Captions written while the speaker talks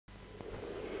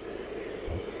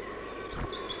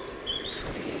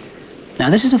Now,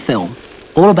 this is a film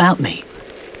all about me.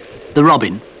 The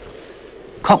robin.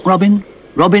 Cock robin,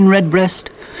 robin redbreast.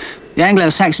 The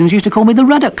Anglo-Saxons used to call me the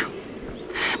ruddock.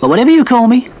 But whatever you call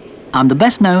me, I'm the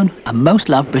best known and most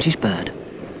loved British bird.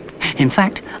 In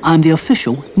fact, I'm the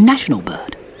official national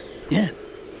bird. Yeah.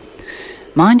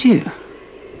 Mind you,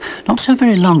 not so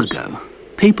very long ago,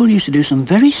 people used to do some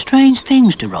very strange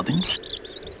things to robins.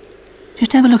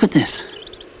 Just have a look at this.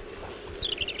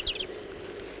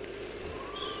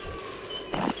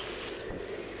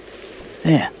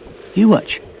 There, you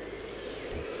watch.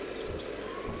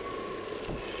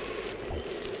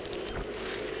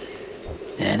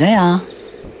 There they are.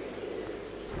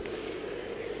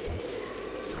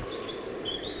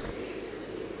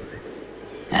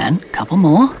 And a couple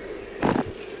more.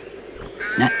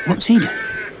 Now, what's he doing?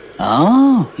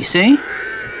 Oh, you see?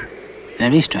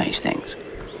 Very strange things.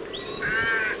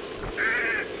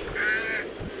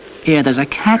 Here, there's a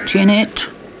catch in it.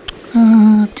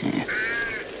 Oh, dear.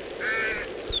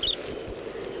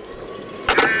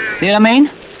 See what I mean?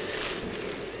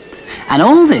 And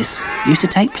all this used to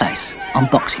take place on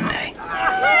Boxing Day.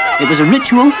 It was a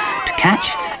ritual to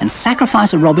catch and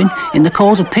sacrifice a robin in the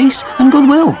cause of peace and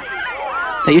goodwill.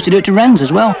 They used to do it to wrens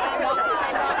as well.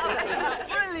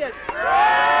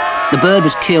 The bird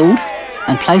was killed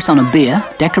and placed on a bier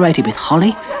decorated with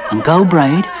holly and gold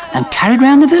braid and carried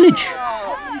round the village.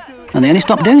 And they only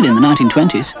stopped doing it in the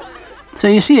 1920s. So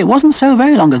you see, it wasn't so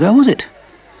very long ago, was it?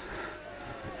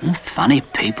 Funny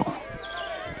people.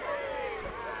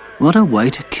 What a way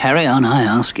to carry on, I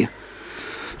ask you.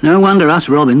 No wonder us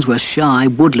robins were shy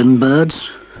woodland birds.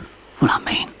 Well, I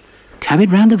mean,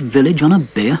 carried round the village on a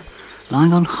bier,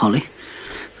 lying on holly.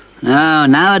 No,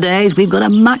 nowadays we've got a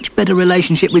much better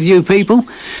relationship with you people.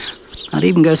 I'd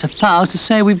even go so far as to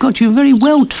say we've got you very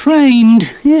well trained.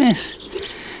 Yes.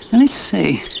 Now let's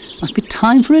see. Must be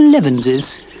time for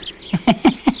 11s.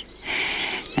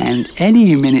 And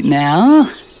any minute now,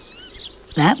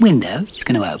 that window is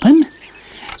going to open,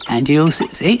 and you'll see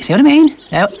what I mean?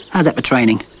 Oh, how's that for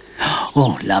training?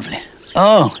 Oh, lovely.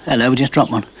 Oh, hello, we just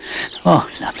dropped one. Oh,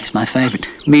 lovely, it's my favourite.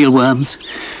 Mealworms.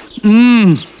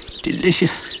 Mmm,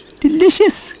 delicious,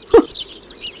 delicious. Whew.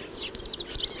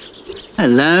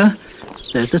 Hello,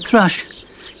 there's the thrush.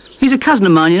 He's a cousin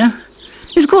of mine, you know.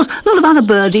 Yes, of course, a lot of other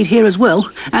birds eat here as well,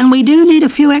 and we do need a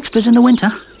few extras in the winter.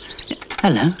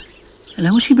 Hello,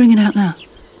 hello, what's she bringing out now?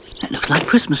 That looks like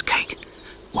Christmas cake.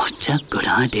 What a good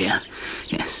idea.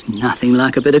 Yes, nothing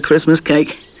like a bit of Christmas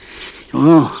cake.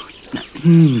 Oh,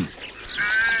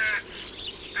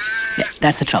 Yeah,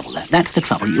 that's the trouble, though. That's the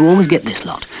trouble. You always get this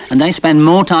lot. And they spend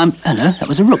more time... Hello, that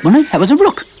was a rook, wasn't it? That was a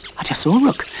rook. I just saw a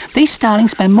rook. These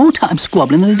starlings spend more time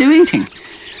squabbling than they do eating.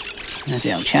 There's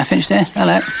the old chaffinch there.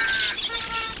 Hello.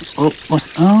 Oh, what's...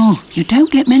 Oh, you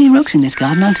don't get many rooks in this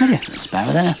garden, I'll tell you. There's a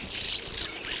sparrow there.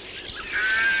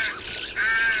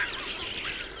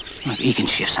 Oh, he can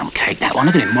shift some cake, that one.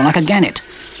 Look at him, more like a gannet.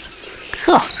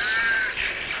 Oh.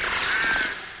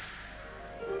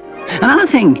 Another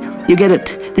thing you get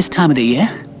at this time of the year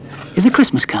is the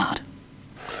Christmas card.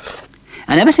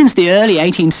 And ever since the early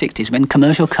 1860s, when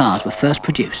commercial cards were first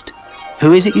produced,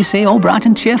 who is it you see all bright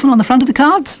and cheerful on the front of the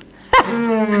cards?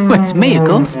 Well, it's me, of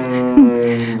course.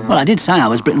 Well, I did say I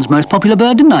was Britain's most popular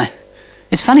bird, didn't I?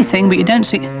 It's a funny thing, but you don't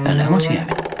see... Hello, what's he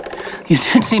having? You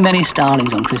don't see many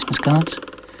starlings on Christmas cards.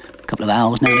 A couple of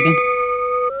owls now and again.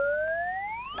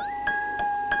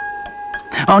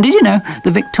 Oh, and did you know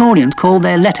the Victorians called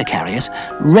their letter carriers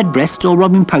redbreasts or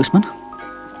robin postmen?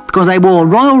 Because they wore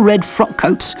royal red frock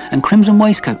coats and crimson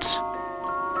waistcoats.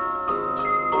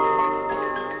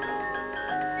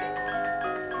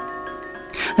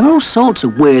 There were all sorts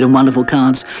of weird and wonderful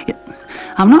cards.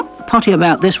 I'm not potty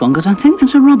about this one because I think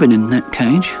there's a robin in that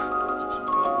cage.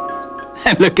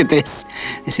 Look at this.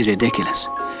 This is ridiculous.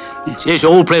 Yes,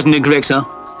 all present and correct, sir.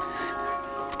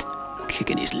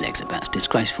 Kicking his legs about, it's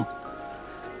disgraceful.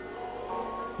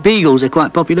 Beagles are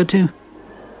quite popular too.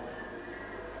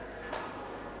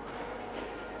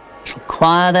 Little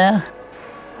choir there.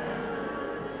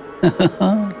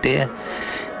 Oh dear.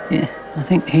 Yeah, I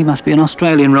think he must be an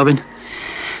Australian robin.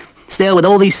 Still, with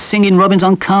all these singing robins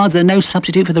on cards, they're no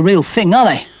substitute for the real thing, are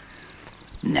they?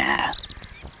 Nah.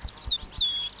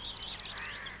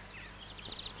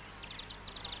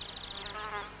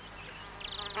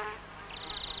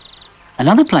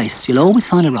 Another place you'll always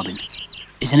find a robin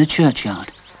is in a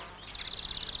churchyard.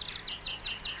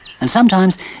 And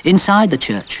sometimes inside the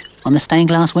church, on the stained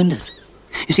glass windows.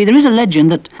 You see, there is a legend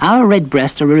that our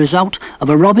redbreasts are a result of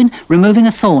a robin removing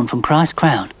a thorn from Christ's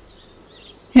crown.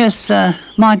 Yes,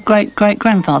 my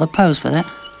great-great-grandfather posed for that.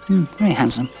 Very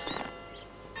handsome.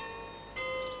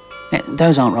 Yeah,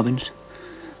 those aren't robins.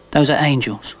 Those are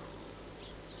angels.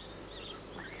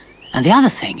 And the other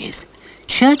thing is,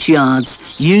 churchyards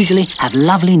usually have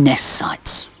lovely nest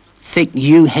sites. Thick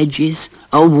yew hedges,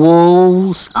 old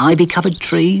walls, ivy-covered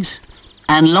trees,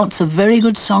 and lots of very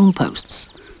good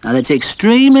songposts. Now, that's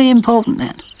extremely important,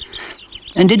 that.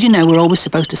 And did you know we're always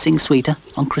supposed to sing sweeter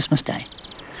on Christmas Day?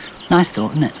 Nice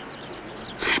thought, isn't it?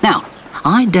 Now,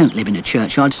 I don't live in a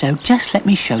churchyard, so just let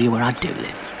me show you where I do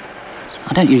live.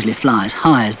 I don't usually fly as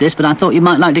high as this, but I thought you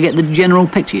might like to get the general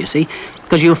picture, you see,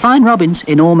 because you'll find robins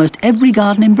in almost every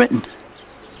garden in Britain.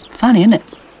 Funny, isn't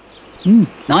it?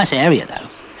 Nice area, though.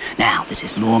 Now, this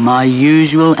is more my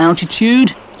usual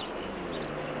altitude.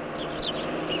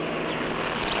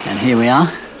 And here we are.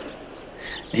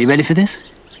 Are you ready for this?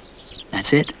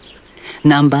 That's it.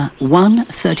 Number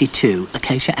 132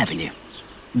 Acacia Avenue.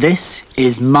 This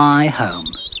is my home.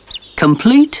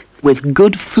 Complete with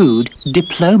good food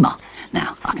diploma.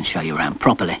 Now, I can show you around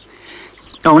properly.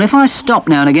 Oh, and if I stop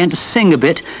now and again to sing a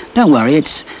bit, don't worry,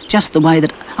 it's just the way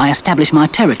that I establish my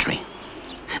territory.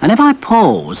 And if I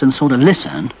pause and sort of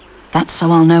listen, that's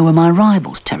so I'll know where my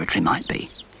rival's territory might be.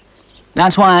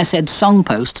 That's why I said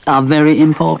songposts are very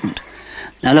important.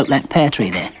 Now look, that pear tree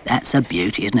there, that's a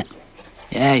beauty, isn't it?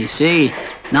 Yeah, you see,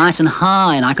 nice and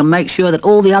high, and I can make sure that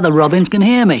all the other robins can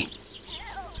hear me.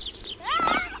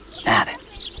 Now then,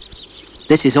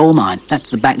 this is all mine. That's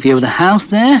the back view of the house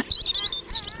there.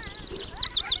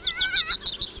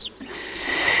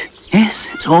 Yes,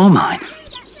 it's all mine.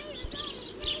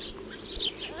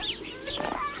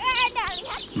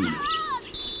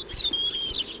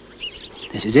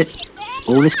 This is it,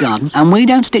 all this garden, and we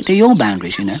don't stick to your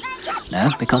boundaries, you know.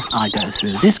 No, because I go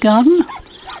through this garden,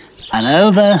 and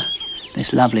over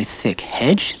this lovely thick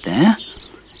hedge there,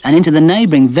 and into the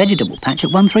neighbouring vegetable patch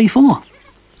at 134.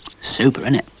 Super,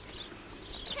 isn't it?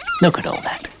 Look at all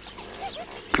that.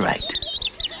 Great.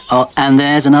 Oh, and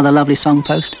there's another lovely song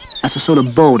post. That's a sort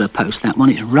of border post, that one.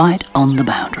 It's right on the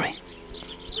boundary.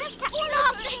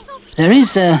 There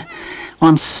is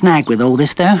one snag with all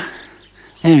this, though.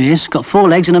 There he is, got 4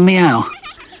 legs and a meow.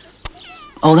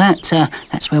 Oh, that's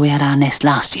where we had our nest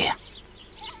last year.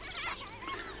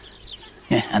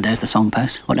 Yeah, and there's the song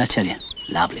post. What did I tell you?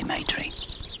 Lovely May tree.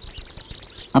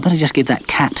 I'd better just give that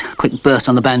cat a quick burst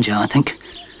on the banjo, I think.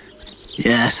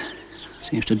 Yes,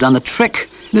 seems to have done the trick.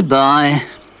 Goodbye.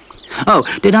 Oh,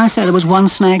 did I say there was one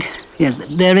snag? Yes,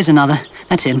 there is another.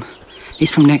 That's him.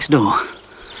 He's from next door.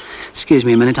 Excuse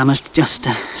me a minute, I must just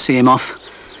see him off.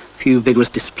 A few vigorous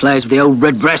displays of the old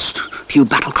redbreast, a few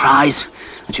battle cries.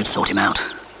 That should sort him out.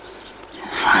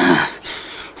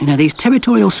 You know, these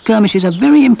territorial skirmishes are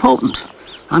very important.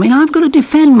 I mean, I've got to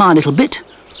defend my little bit,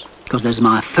 because there's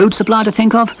my food supply to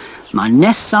think of, my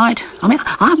nest site. I mean,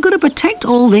 I've got to protect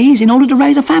all these in order to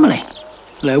raise a family.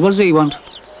 Hello, what does he want?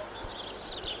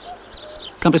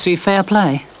 Come to see fair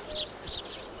play?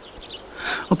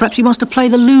 Or perhaps he wants to play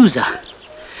the loser.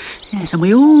 Yes, and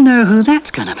we all know who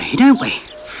that's going to be, don't we?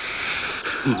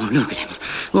 Oh, look at him.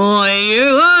 Oi,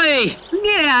 you, oi!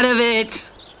 Get out of it!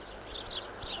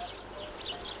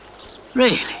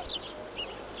 Really?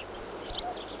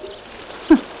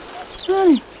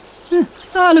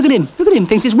 Oh, look at him. Look at him.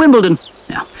 Thinks it's Wimbledon.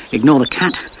 Now, ignore the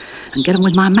cat and get on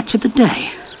with my match of the day.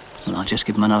 Well, I'll just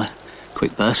give him another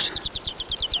quick burst.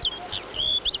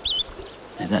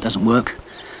 If that doesn't work,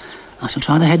 I shall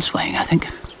try the head swaying, I think.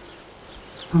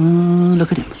 Oh,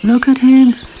 look at him. Look at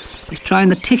him. He's trying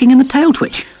the ticking and the tail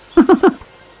twitch.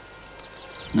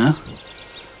 No?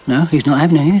 No, he's not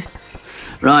having any.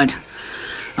 Right.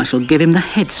 I shall give him the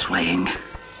head swaying.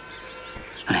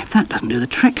 And if that doesn't do the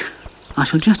trick, I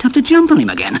shall just have to jump on him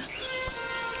again.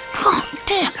 Oh,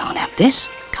 dear, I can't have this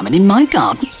coming in my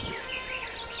garden.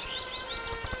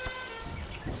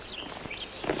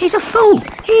 He's a fool.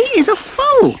 He is a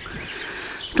fool.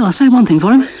 Still, I'll say one thing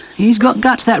for him. He's got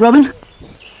guts, that robin.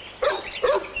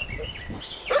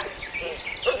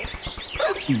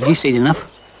 He's seen enough.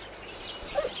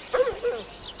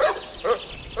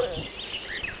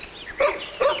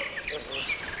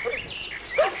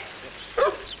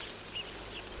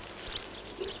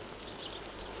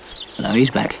 Hello,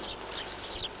 he's back.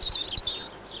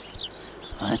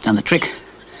 Well, that's done the trick.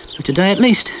 For today, at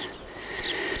least.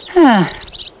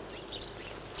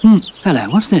 Hello,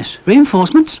 what's this?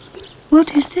 Reinforcements?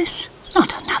 What is this?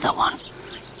 Not another one.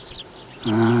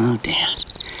 Oh, dear.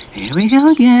 Here we go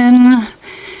again.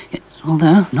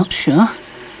 Although, not sure.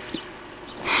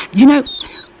 You know,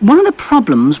 one of the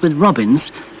problems with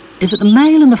robins is that the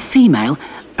male and the female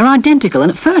are identical,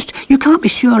 and at first you can't be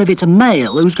sure if it's a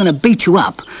male who's going to beat you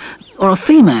up or a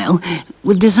female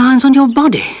with designs on your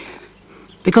body,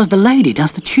 because the lady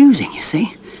does the choosing, you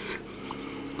see.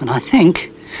 And I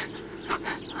think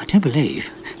I do believe.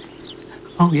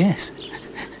 Oh, yes.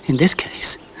 In this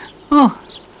case. Oh,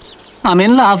 I'm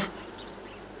in love.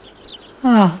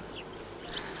 Oh.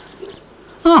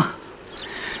 Oh.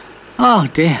 Oh,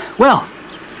 dear. Well,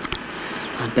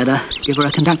 I'd better give her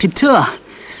a conducted tour.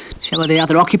 Show her the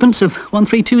other occupants of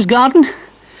 132's garden.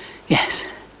 Yes.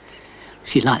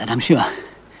 She'd like that, I'm sure.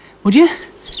 Would you?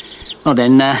 Well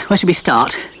then, where should we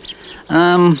start?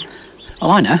 Oh,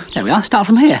 I know. There we are. Start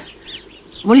from here.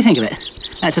 What do you think of it?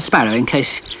 That's a sparrow, in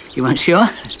case you weren't sure.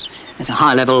 There's a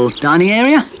high-level dining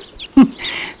area.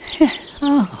 Yeah.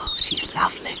 Oh, she's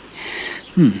lovely.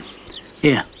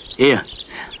 Here.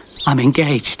 I'm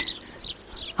engaged.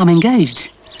 I'm engaged.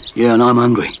 Yeah, and I'm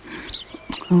hungry.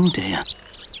 Oh, dear.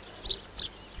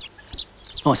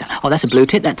 Oh, what's that? Oh, that's a blue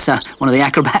tit. That's one of the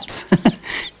acrobats.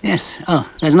 Yes. Oh,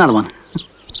 there's another one.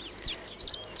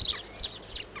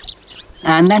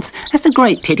 And that's the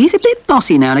great tit. He's a bit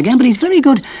bossy now and again, but he's very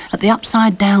good at the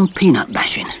upside-down peanut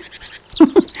bashing.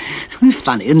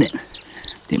 Funny, isn't it?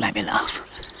 Do make me laugh.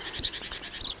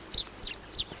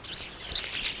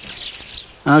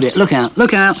 Oh dear, look out,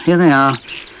 look out. Here they are.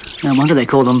 No wonder they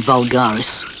call them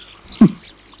vulgaris.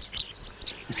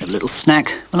 Let's have a little snack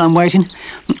while I'm waiting.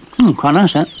 Quite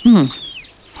nice, that.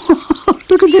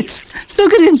 Look at this.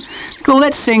 Look at him. Call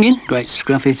that singing? Great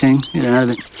scruffy thing. Get out of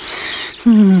it.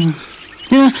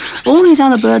 Yeah, all these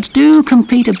other birds do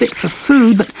compete a bit for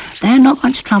food, but they're not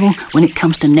much trouble when it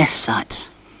comes to nest sites.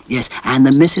 Yes, and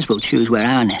the missus will choose where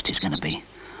our nest is going to be.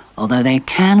 Although they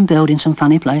can build in some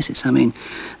funny places. I mean,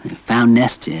 they've found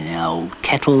nests in old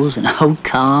kettles and old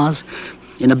cars,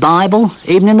 in a Bible,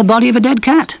 even in the body of a dead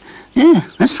cat. Yeah,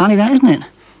 that's funny, that, isn't it?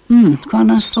 It's quite a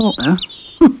nice thought, though.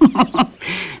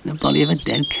 The body of a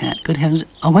dead cat. Good heavens.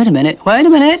 Oh, wait a minute. Wait a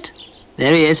minute.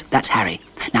 There he is. That's Harry.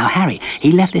 Now, Harry,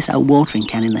 he left this old watering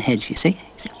can in the hedge, you see?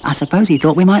 I suppose he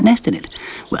thought we might nest in it.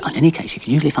 Well, in any case, you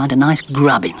can usually find a nice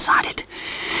grub inside it.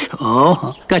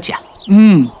 Oh, gotcha.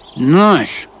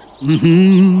 Nice.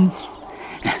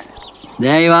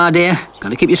 There you are, dear. Got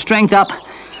to keep your strength up.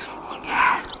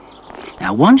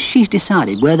 Now, once she's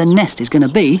decided where the nest is going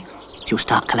to be, she'll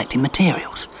start collecting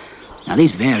materials. Now,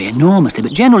 these vary enormously,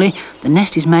 but generally, the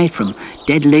nest is made from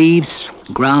dead leaves,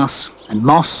 grass, and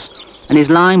moss, and is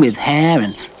lined with hair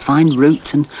and fine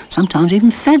roots and sometimes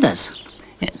even feathers.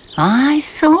 Yeah, I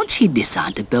thought she'd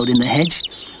decide to build in the hedge.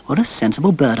 What a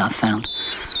sensible bird I've found.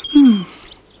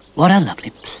 What a lovely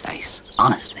place,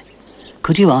 honestly.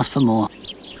 Could you ask for more?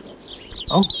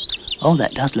 Oh,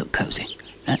 that does look cosy.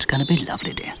 That's going to be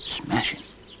lovely, dear. Smashing.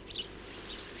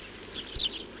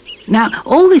 Now,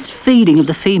 all this feeding of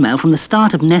the female from the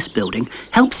start of nest building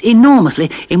helps enormously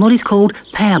in what is called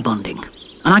pair bonding.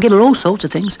 And I give her all sorts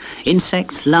of things.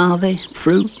 Insects, larvae,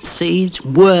 fruit, seeds,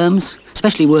 worms,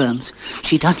 especially worms.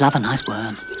 She does love a nice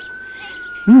worm.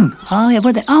 Oh, yeah,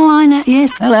 where they? Oh, I know,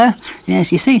 yes, hello.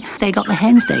 Yes, you see, they got the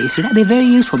hens there, you see. That'd be very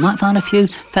useful. Might find a few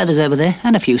feathers over there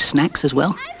and a few snacks as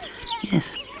well. Yes.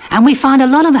 And we find a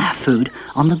lot of our food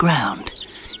on the ground.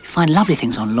 You find lovely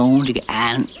things on lawns. You get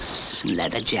ants,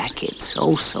 leather jackets,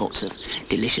 all sorts of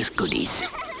delicious goodies.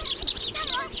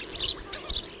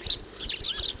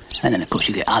 And then, of course,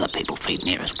 you get other people feeding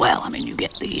here as well. I mean, you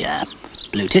get the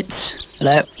blue tits.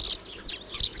 Hello.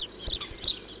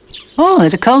 Oh,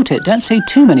 there's a coal tit. Don't see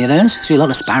too many of those. See a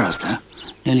lot of sparrows, though.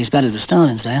 Nearly as bad as the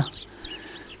starlings there.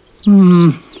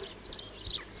 What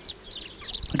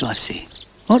do I see?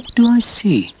 What do I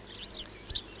see?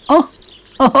 Oh!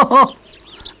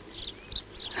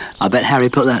 I bet Harry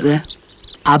put that there.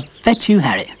 I bet you,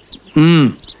 Harry.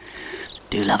 Do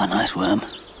love a nice worm.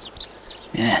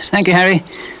 Yes, thank you, Harry.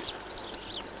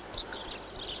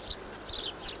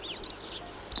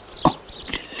 Oh,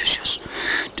 delicious.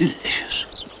 Delicious.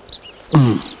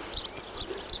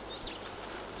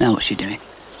 Now what's she doing?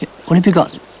 What have you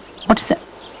got? What's that?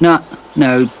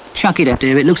 No, chuck it up,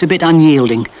 dear. It looks a bit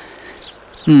unyielding.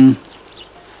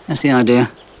 That's the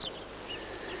idea.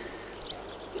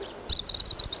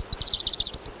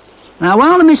 Now,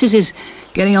 while the missus is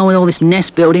getting on with all this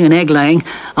nest building and egg laying,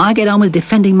 I get on with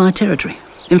defending my territory.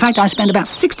 In fact, I spend about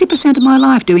 60% of my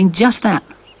life doing just that.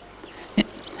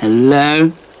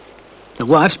 Hello? The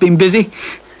wife's been busy?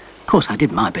 Of course, I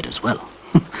did my bit as well.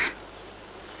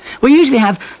 We usually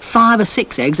have 5 or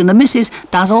 6 eggs, and the missus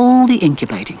does all the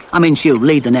incubating. I mean, she'll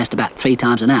leave the nest about 3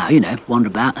 times an hour, you know, wander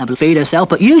about, have a feed herself,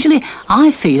 but usually I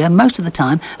feed her most of the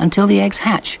time until the eggs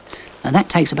hatch. And that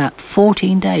takes about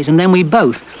 14 days, and then we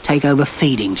both take over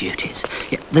feeding duties.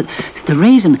 Yeah, the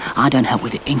reason I don't help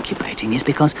with the incubating is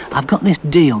because I've got this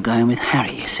deal going with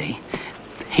Harry, you see.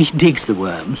 He digs the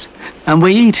worms, and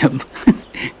we eat them.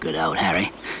 Good old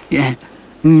Harry. Yeah.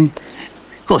 Of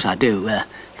course I do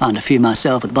find a few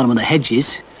myself at the bottom of the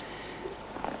hedges,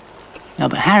 No,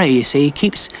 but Harry, you see, he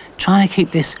keeps trying to keep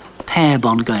this pair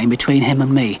bond going between him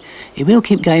and me. He will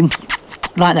keep going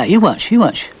like that. You watch, you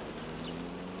watch.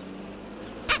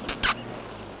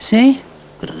 See?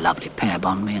 Got a lovely pair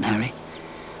bond, me and Harry.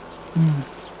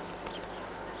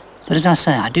 But as I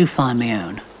say, I do find my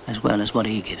own, as well as what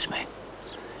he gives me.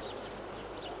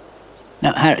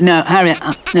 No, Harry, no,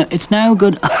 it's no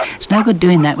good. It's no good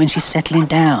doing that when she's settling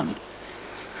down.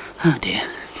 Oh dear.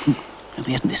 Hope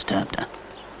he hasn't disturbed her.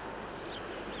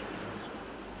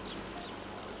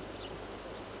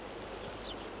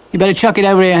 You better chuck it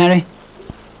over here, Harry.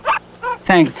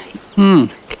 Thanks.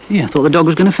 Yeah, I thought the dog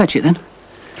was going to fetch it then.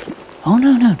 Oh,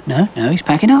 no, he's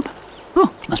packing up. Oh,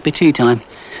 must be tea time.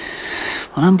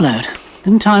 Well, I'm blowed.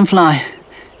 Didn't time fly?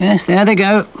 Yes, there they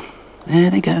go. There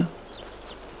they go.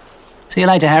 See you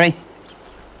later, Harry.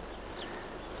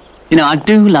 You know, I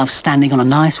do love standing on a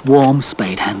nice, warm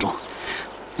spade handle.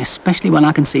 Especially when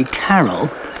I can see Carol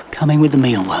coming with the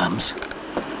mealworms.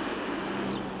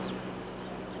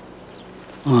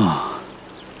 Oh.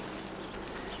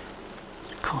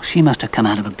 Of course, she must have come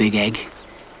out of a big egg.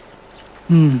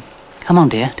 Come on,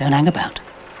 dear, don't hang about.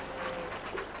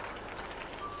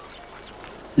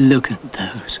 Look at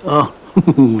those. Oh,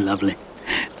 lovely.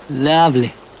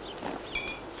 Lovely.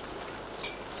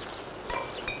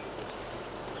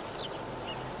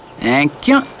 Thank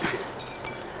you.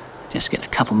 Just get a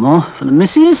couple more for the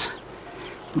missus.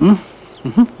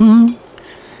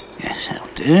 Yes, that'll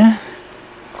do.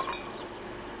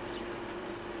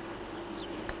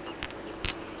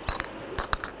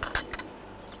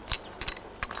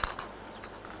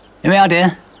 Here we are,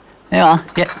 dear. There you are.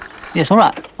 Yep. Yes, all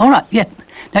right. All right. Yes.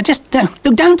 Now just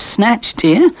don't snatch,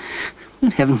 dear.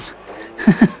 Good heavens.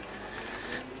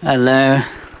 Hello.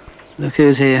 Look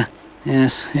who's here.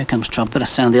 Yes, here comes trouble. Better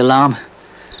sound the alarm.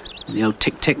 The old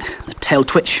tick-tick, the tail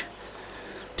twitch.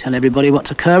 Tell everybody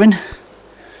what's occurring.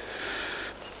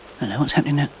 Hello, what's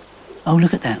happening now? Oh,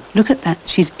 look at that. Look at that.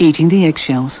 She's eating the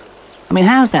eggshells. I mean,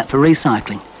 how's that for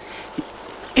recycling?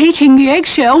 Eating the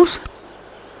eggshells?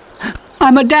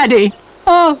 I'm a daddy.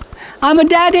 Oh, I'm a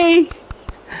daddy.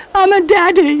 I'm a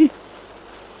daddy.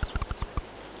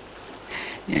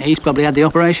 Yeah, he's probably had the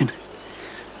operation.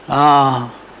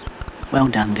 Ah, well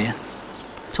done, dear.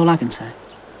 That's all I can say.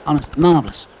 Honest,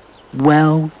 marvellous.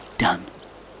 Well done.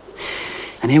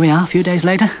 And here we are, a few days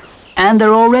later, and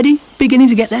they're already beginning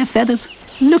to get their feathers.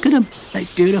 Look at them. They're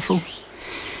beautiful.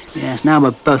 Yes, now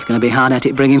we're both going to be hard at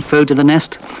it bringing food to the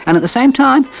nest. And at the same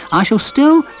time, I shall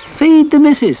still feed the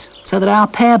missus so that our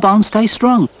pair bond stays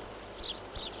strong.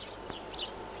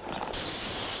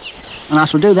 And I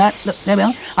shall do that, look, there we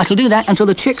are. I shall do that until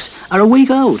the chicks are a week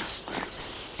old.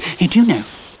 Hey, do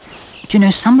you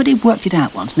know, somebody worked it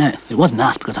out once. No, it wasn't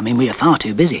us because, I mean, we are far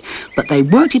too busy. But they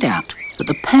worked it out that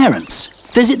the parents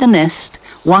visit the nest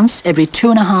once every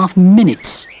 2.5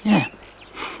 minutes. Yeah.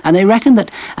 And they reckon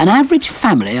that an average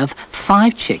family of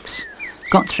 5 chicks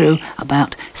got through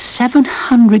about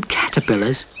 700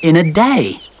 caterpillars in a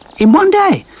day. In one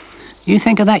day. You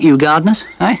think of that, you gardeners,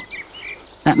 eh?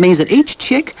 That means that each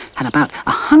chick had about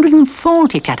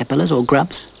 140 caterpillars or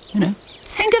grubs, you know.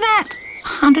 Think of that!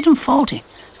 140.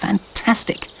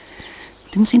 Fantastic.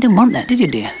 Didn't seem to want that, did you,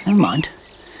 dear? Never mind.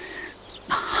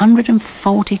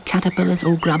 140 caterpillars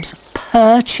or grubs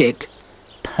per chick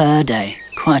per day.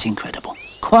 Quite incredible.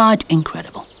 Quite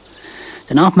incredible.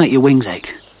 It's enough to make your wings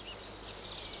ache.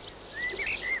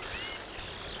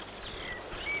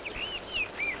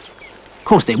 Of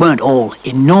course, they weren't all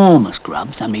enormous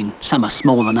grubs. I mean, some are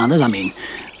smaller than others. I mean,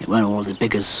 they weren't all as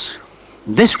big as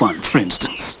this one, for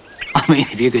instance. I mean,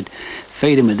 if you could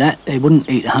feed them with that, they wouldn't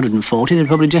eat 140. They'd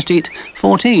probably just eat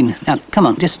 14. Now, come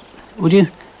on, just, would you?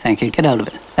 Thank you. Get hold of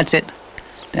it. That's it.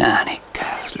 Down it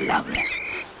goes. Lovely.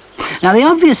 Now, the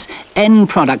obvious end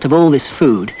product of all this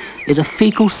food is a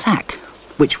fecal sac,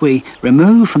 which we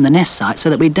remove from the nest site so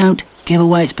that we don't give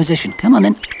away its position. Come on,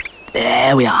 then.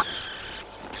 There we are.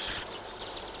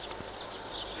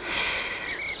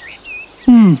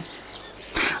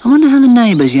 I wonder how the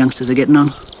neighbours' youngsters are getting on.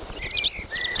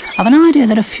 I've an idea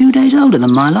they're a few days older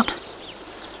than my lot.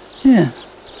 Yeah,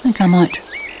 I think I might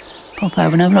pop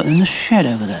over and have a look in the shed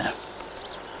over there.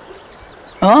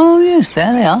 Oh, yes,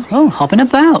 there they are. Oh, hopping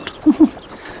about.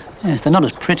 Yes, they're not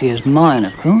as pretty as mine,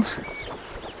 of course.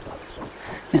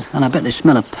 Yes, and I bet they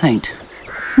smell of paint.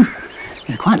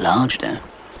 They're quite large, though.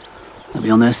 They'll be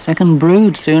on their second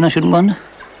brood soon, I shouldn't wonder.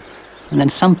 And then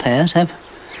some pairs have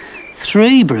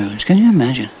 3 broods, can you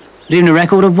imagine? There's even a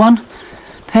record of one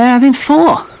pair having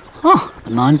 4. Oh,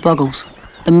 the mind boggles.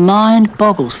 The mind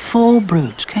boggles. 4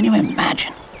 broods, can you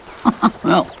imagine?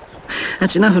 Well,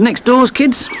 that's enough of next doors,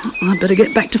 kids. I'd better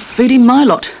get back to feeding my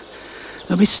lot.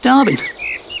 They'll be starving.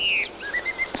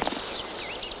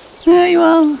 you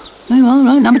are. There you are,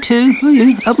 right, number 2. Who are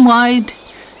you? Open wide.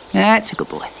 That's a good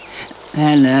boy.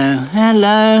 Hello,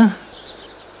 hello.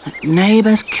 That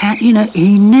neighbour's cat, you know,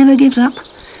 he never gives up.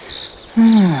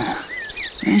 Ah,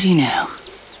 where's he now?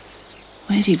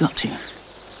 Where's he got to?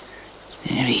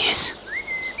 There he is.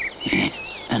 Yeah,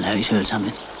 hello, he's heard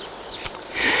something.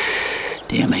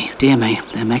 Dear me, they're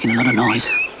making a lot of noise.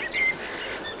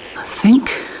 I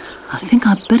think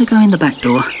I'd better go in the back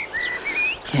door.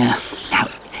 Yeah, now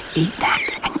eat that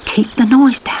and keep the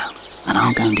noise down, and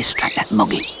I'll go and distract that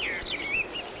moggy.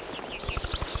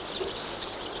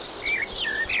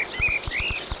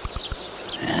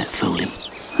 Yeah, that fooled him.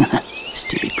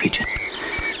 Stupid creature.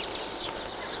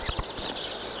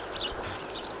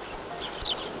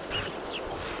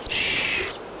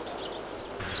 Shh.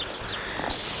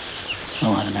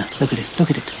 Oh, I don't know. Look at it, look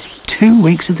at it. 2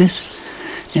 weeks of this.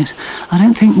 Yes, I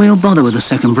don't think we'll bother with the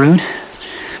second brood.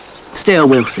 Still,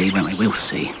 we'll see, won't we? We'll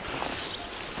see.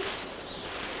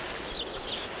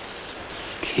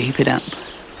 Keep it up.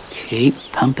 Keep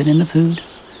pumping in the food.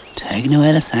 Taking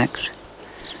away the sacks.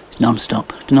 It's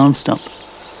non-stop. It's non-stop.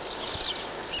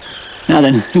 Now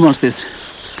then, who wants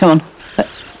this? Come on.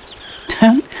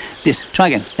 This. Try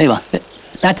again. There you are.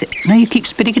 That's it. No, you keep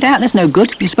spitting it out. That's no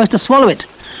good. You're supposed to swallow it.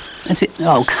 That's it.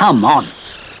 Oh, come on.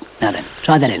 Now then,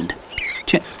 try that end.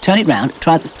 Turn it round.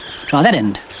 Try that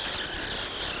end.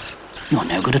 You're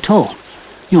no good at all.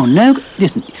 You're no good.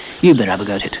 Listen, you better have a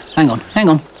go at it. Hang on, hang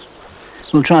on.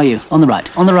 We'll try you. On the right.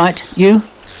 On the right. You.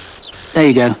 There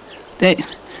you go. There.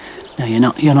 No,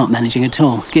 you're not managing at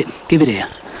all. Give it here.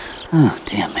 Oh,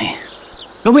 dear me.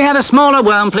 Could we have a smaller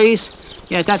worm, please?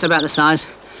 Yes, that's about the size.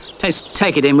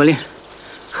 Take it in, will you?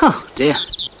 Oh, dear.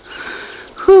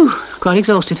 Whew, quite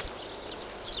exhausted.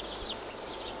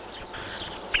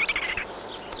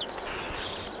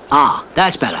 Ah,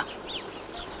 that's better.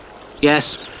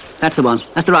 Yes, that's the one.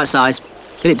 That's the right size.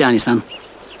 Get it down, your son.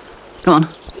 Come on.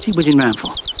 What's he whizzing round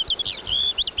for?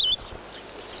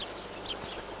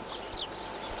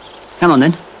 Come on,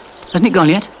 then. Hasn't it gone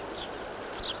yet?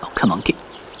 Oh, come on,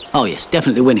 Oh, yes,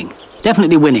 definitely winning.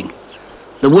 Definitely winning.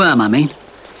 The worm, I mean.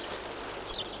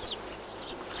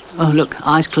 Oh, look,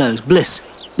 eyes closed. Bliss.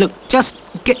 Look, just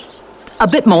get a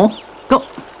bit more. Go.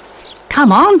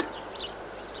 Come on.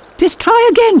 Just try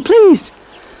again, please.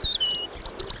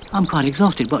 I'm quite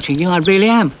exhausted watching you, I really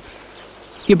am.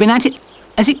 You've been at it?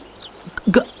 Has it...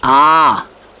 Ah,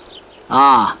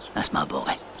 that's my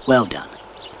boy. Well done.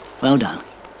 Well done.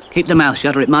 Keep the mouth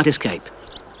shut or it might escape.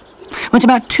 Well, it's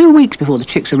about 2 weeks before the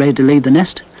chicks are ready to leave the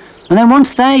nest. And then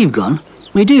once they've gone,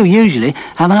 we do usually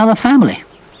have another family.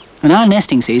 And our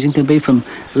nesting season can be from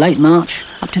late March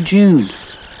up to June.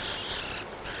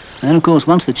 And then, of course,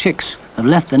 once the chicks have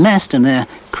left the nest and they're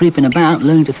creeping about,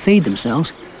 learning to feed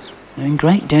themselves, they're in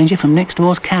great danger from next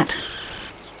door's cat.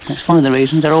 That's one of the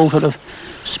reasons they're all sort of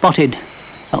spotted,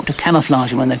 help to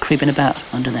camouflage when they're creeping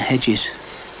about under the hedges.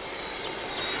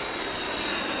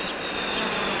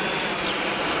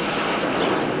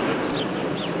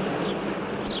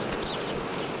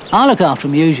 I look after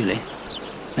them usually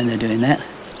when they're doing that,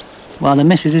 while the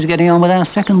missus is getting on with our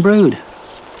second brood.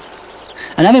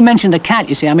 And having mentioned the cat,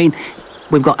 you see, I mean,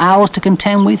 we've got owls to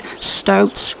contend with,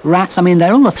 stoats, rats, I mean,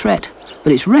 they're all a threat.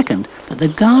 But it's reckoned that the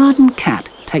garden cat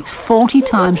takes 40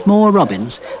 times more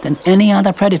robins than any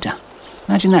other predator.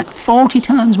 Imagine that, 40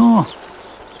 times more.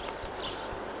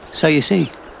 So you see,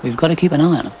 we've got to keep an eye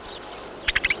on them.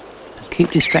 And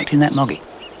keep distracting that moggy.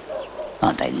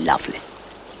 Aren't they lovely?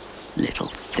 Little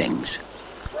things.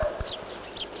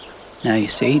 Now you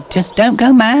see, just don't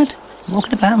go mad.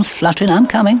 Walking about and fluttering, I'm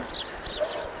coming.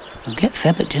 You'll get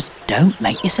fed, but just don't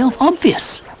make yourself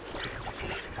obvious.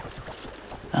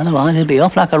 Otherwise he'll be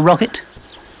off like a rocket.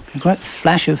 A great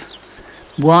flash of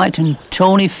white and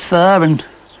tawny fur, and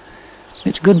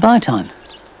it's goodbye time.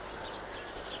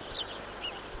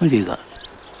 What have you got?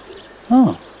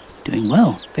 Oh, doing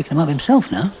well. Picking him up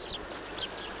himself now.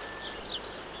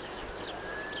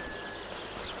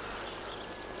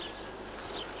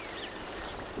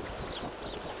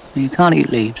 You can't eat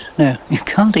leaves. No, you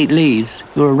can't eat leaves.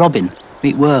 You're a robin. You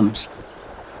eat worms.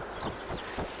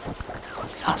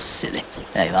 Oh, silly.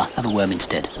 There you are. Have a worm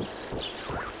instead.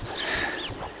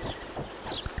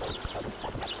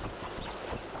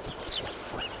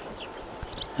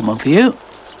 And one for you.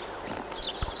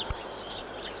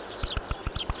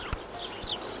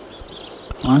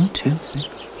 One, two, three.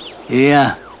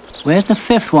 Yeah. Where's the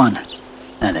fifth one?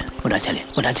 Now then, what'd I tell you?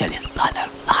 What'd I tell you? Lie low.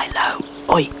 Lie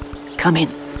low. Oi, come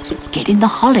in. Get in the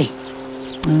holly.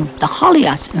 The holly,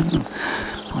 I said.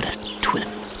 What a twin.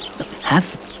 Have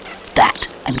that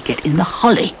and get in the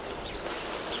holly.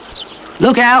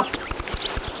 Look out.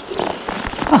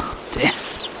 Oh, dear.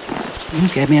 You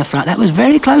gave me a fright. That was a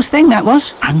very close thing, that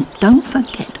was. And don't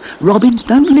forget, robins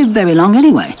don't live very long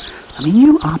anyway. I mean,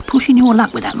 you are pushing your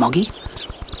luck with that, Moggy.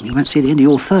 You won't see the end of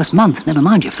your first month, never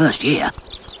mind your first year.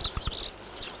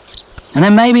 And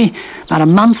then maybe about a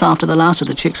month after the last of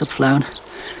the chicks have flown,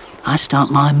 I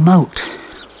start my molt.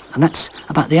 And that's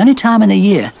about the only time in the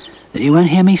year that you won't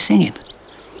hear me singing.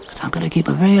 Because I've got to keep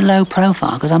a very low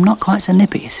profile, because I'm not quite so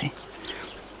nippy, you see.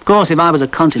 Of course, if I was a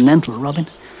continental robin,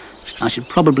 I should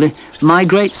probably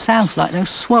migrate south like those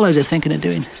swallows are thinking of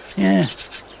doing. Yeah,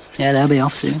 they'll be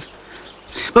off soon.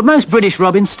 But most British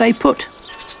robins stay put.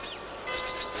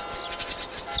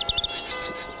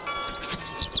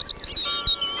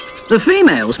 The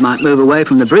females might move away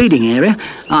from the breeding area,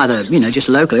 either, just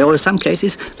locally or in some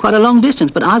cases quite a long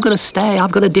distance, but I've got to stay,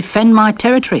 I've got to defend my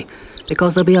territory,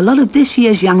 because there'll be a lot of this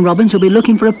year's young robins who'll be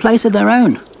looking for a place of their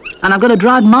own, and I've got to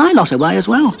drive my lot away as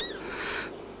well.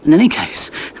 In any case,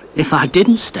 if I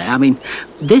didn't stay, I mean,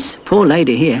 this poor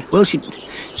lady here, well,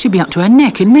 she'd be up to her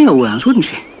neck in mealworms, wouldn't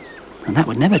she? And that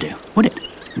would never do, would it?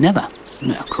 Never.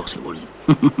 No, of course it wouldn't.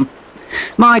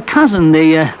 My cousin,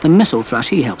 the missile thrush,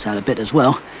 he helps out a bit as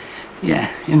well.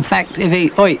 Yeah, in fact, if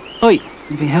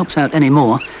he helps out any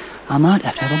more, I might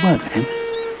have to have a word with him.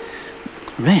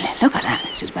 Really, look at that.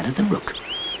 It's as bad as the rook.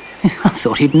 I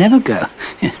thought he'd never go.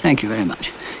 Yes, thank you very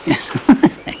much. Yes,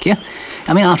 thank you.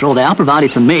 I mean, after all, they are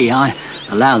provided for me. I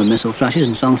allow the missile thrushes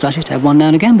and song thrushes to have one now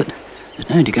and again, but there's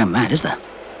no need to go mad, is there?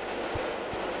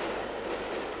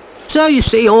 So, you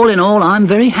see, all in all, I'm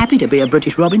very happy to be a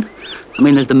British robin. I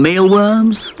mean, there's the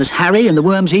mealworms, there's Harry and the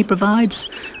worms he provides,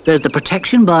 there's the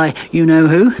protection by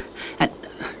you-know-who, and...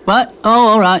 What? Oh,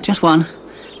 all right, just one.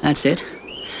 That's it.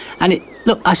 And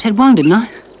look, I said one, didn't I?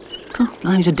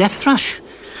 God, he's a deaf thrush.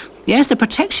 Yes, the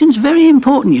protection's very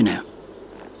important, you know.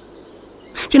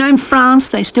 Do you know, in France,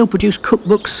 they still produce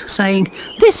cookbooks saying,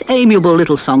 this amiable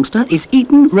little songster is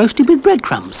eaten roasted with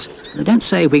breadcrumbs. They don't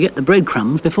say if we get the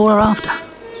breadcrumbs before or after.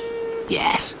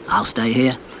 Yes, I'll stay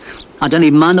here. I don't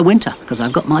even mind the winter, because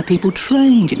I've got my people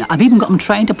trained, you know. I've even got them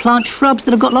trained to plant shrubs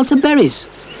that have got lots of berries.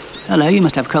 Hello, you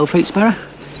must have cold feet, Sparrow.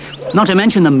 Not to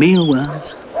mention the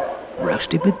mealworms.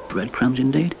 Roasted with breadcrumbs,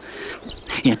 indeed.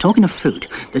 Yeah, talking of food,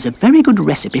 there's a very good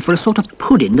recipe for a sort of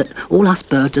pudding that all us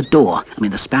birds adore. I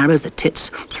mean, the sparrows, the tits,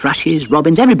 thrushes,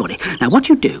 robins, everybody. Now, what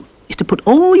you do is to put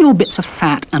all your bits of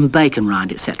fat and bacon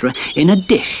rind, etc., in a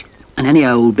dish. And any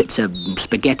old bits of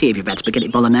spaghetti, if you've had spaghetti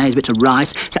bolognese, bits of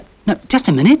rice. So, no, just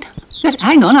a minute. Just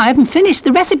hang on, I haven't finished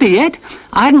the recipe yet.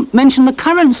 I hadn't mentioned the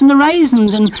currants and the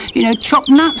raisins and, chopped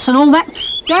nuts and all that.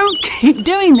 Don't keep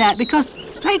doing that, because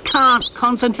they can't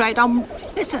concentrate on...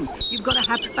 Listen, you've got to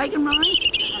have bacon rind,